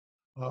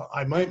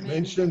I might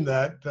mention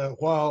that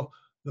while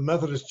the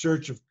Methodist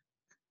Church of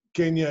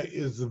Kenya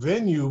is the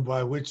venue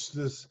by which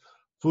this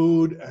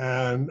food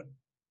and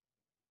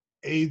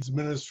AIDS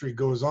ministry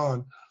goes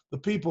on, the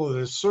people that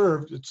is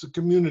served, it's a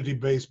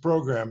community-based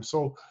program.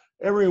 So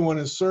everyone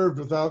is served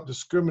without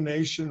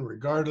discrimination,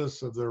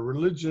 regardless of their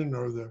religion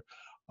or their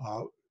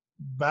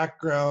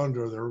background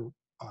or their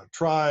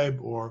tribe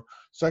or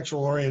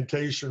sexual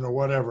orientation or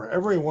whatever.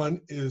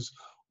 Everyone is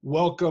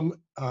welcome,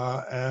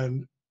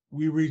 and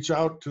we reach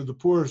out to the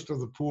poorest of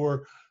the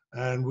poor,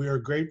 and we are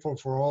grateful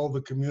for all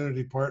the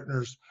community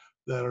partners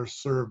that are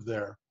served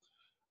there.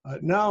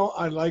 Now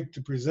I'd like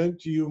to present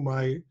to you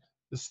my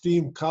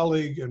esteemed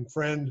colleague and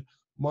friend,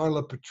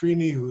 Marla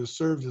Petrini, who has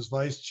served as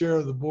vice chair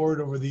of the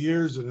board over the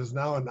years and is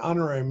now an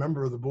honorary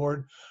member of the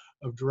board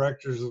of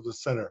directors of the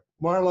center.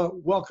 Marla,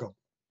 welcome.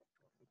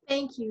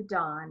 Thank you,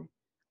 Don.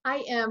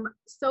 I am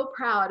so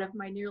proud of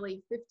my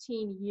nearly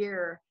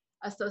 15-year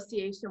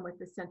association with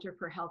the Center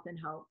for Health and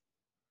Hope.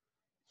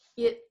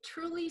 It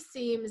truly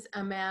seems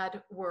a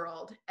mad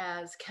world,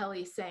 as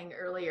Kelly sang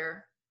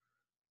earlier.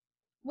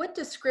 What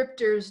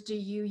descriptors do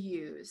you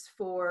use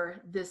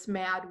for this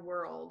mad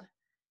world,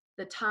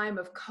 the time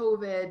of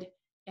COVID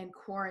and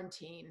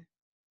quarantine?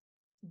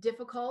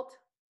 Difficult,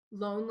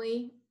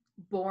 lonely,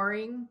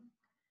 boring,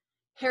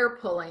 hair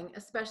pulling,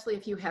 especially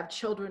if you have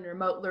children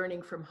remote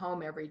learning from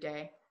home every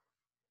day.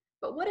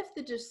 But what if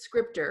the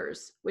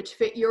descriptors which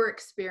fit your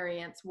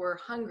experience were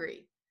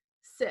hungry,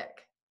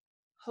 sick,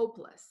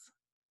 hopeless?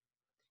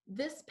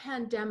 This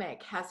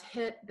pandemic has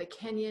hit the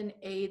Kenyan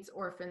AIDS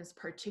orphans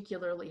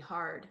particularly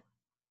hard.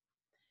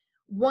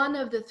 One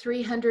of the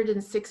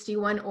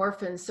 361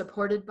 orphans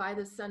supported by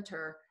the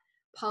center,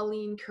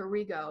 Pauline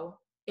Carrigo,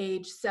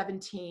 age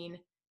 17,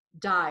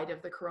 died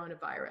of the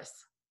coronavirus.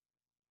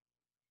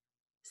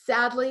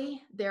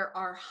 Sadly, there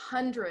are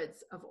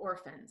hundreds of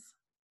orphans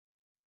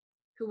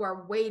who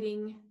are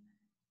waiting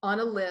on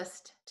a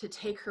list to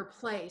take her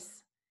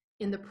place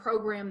in the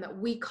program that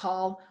we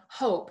call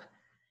HOPE,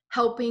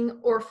 Helping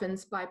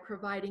Orphans by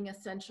Providing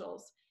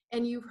Essentials.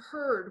 And you've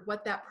heard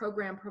what that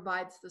program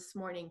provides this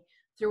morning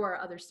through our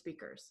other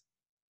speakers.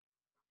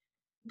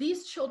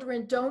 These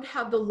children don't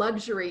have the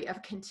luxury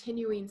of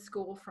continuing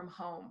school from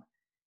home.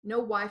 No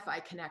Wi-Fi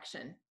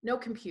connection, no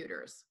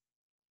computers.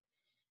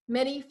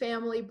 Many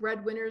family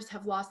breadwinners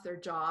have lost their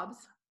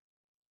jobs.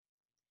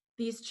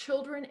 These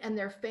children and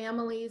their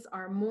families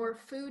are more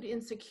food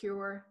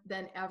insecure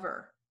than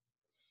ever.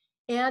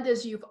 And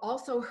as you've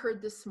also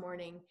heard this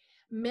morning,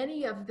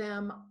 many of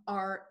them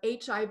are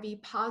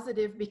HIV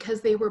positive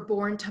because they were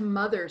born to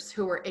mothers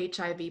who were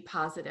HIV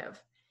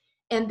positive.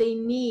 And they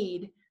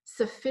need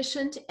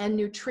sufficient and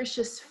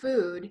nutritious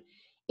food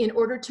in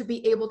order to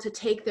be able to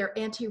take their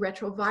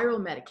antiretroviral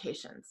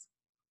medications.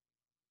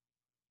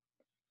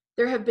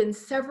 There have been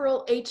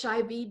several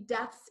HIV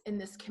deaths in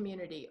this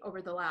community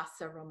over the last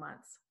several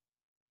months.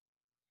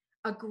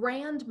 A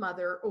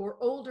grandmother or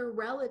older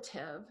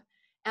relative,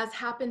 as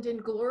happened in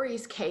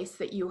Glory's case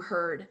that you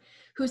heard,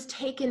 who's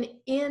taken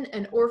in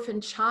an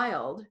orphan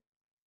child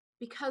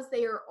because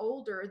they are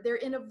older, they're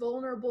in a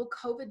vulnerable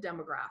COVID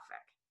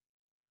demographic.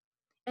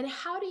 And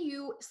how do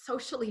you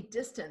socially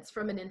distance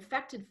from an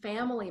infected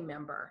family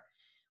member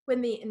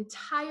when the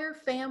entire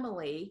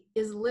family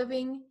is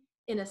living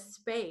in a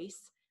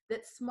space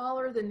that's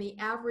smaller than the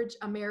average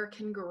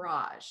American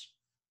garage?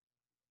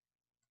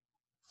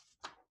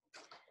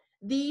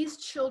 These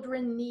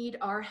children need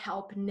our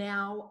help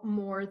now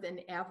more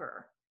than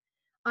ever.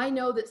 I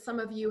know that some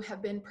of you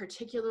have been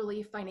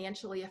particularly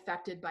financially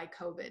affected by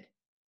COVID,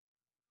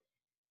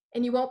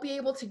 and you won't be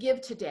able to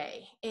give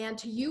today. And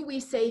to you, we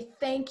say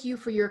thank you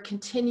for your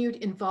continued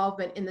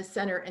involvement in the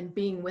center and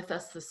being with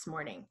us this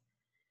morning.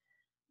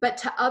 But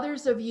to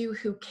others of you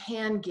who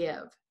can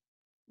give,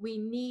 we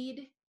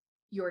need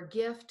your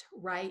gift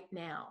right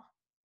now.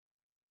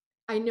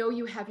 I know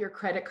you have your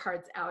credit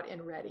cards out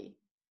and ready.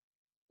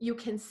 You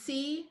can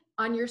see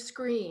on your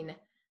screen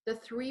the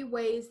 3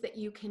 ways that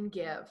you can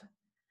give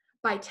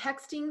by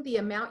texting the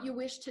amount you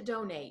wish to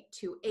donate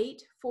to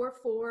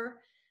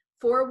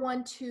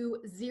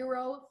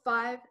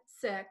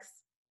 844-412-056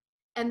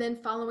 and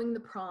then following the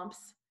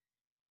prompts,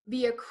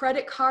 via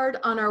credit card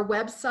on our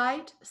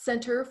website,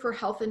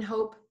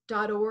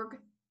 centerforhealthandhope.org,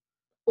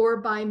 or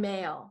by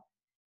mail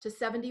to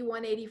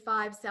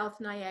 7185 South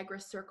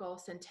Niagara Circle,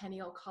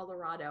 Centennial,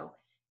 Colorado,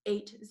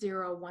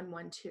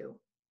 80112.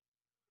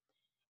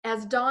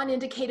 As Dawn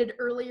indicated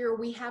earlier,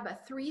 we have a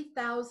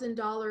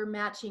 $3,000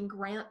 matching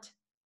grant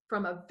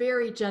from a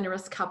very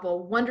generous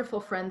couple,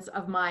 wonderful friends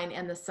of mine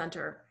and the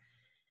center.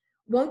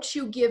 Won't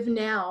you give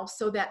now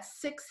so that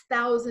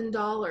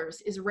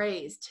 $6,000 is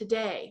raised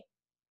today?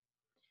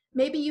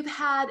 Maybe you've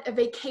had a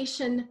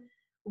vacation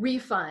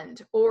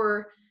refund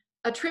or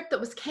a trip that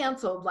was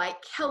canceled,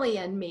 like Kelly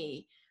and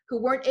me,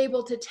 who weren't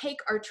able to take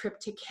our trip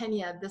to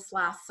Kenya this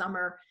last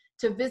summer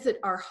to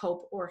visit our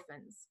Hope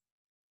orphans.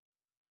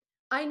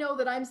 I know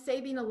that I'm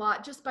saving a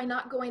lot just by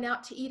not going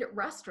out to eat at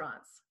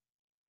restaurants.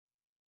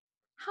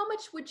 How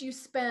much would you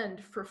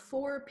spend for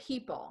 4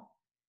 people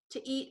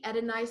to eat at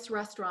a nice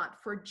restaurant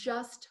for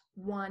just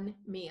one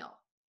meal.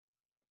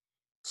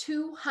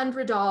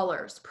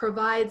 $200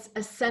 provides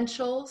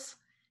essentials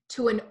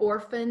to an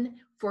orphan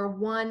for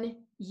 1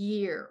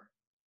 year.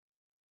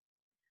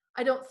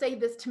 I don't say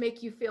this to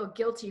make you feel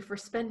guilty for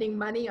spending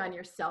money on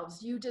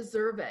yourselves. You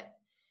deserve it.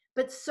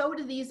 But so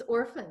do these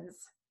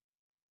orphans.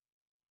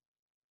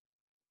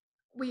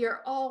 We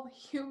are all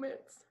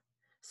humans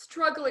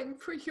struggling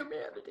for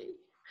humanity.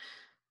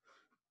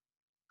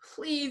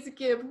 Please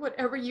give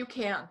whatever you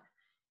can,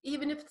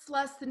 even if it's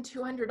less than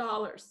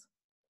 $200.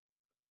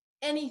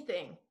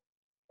 Anything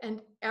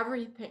and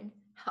everything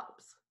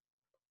helps.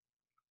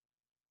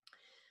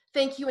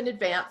 Thank you in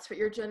advance for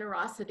your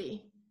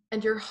generosity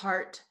and your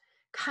heart.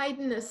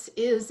 Kindness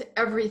is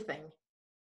everything.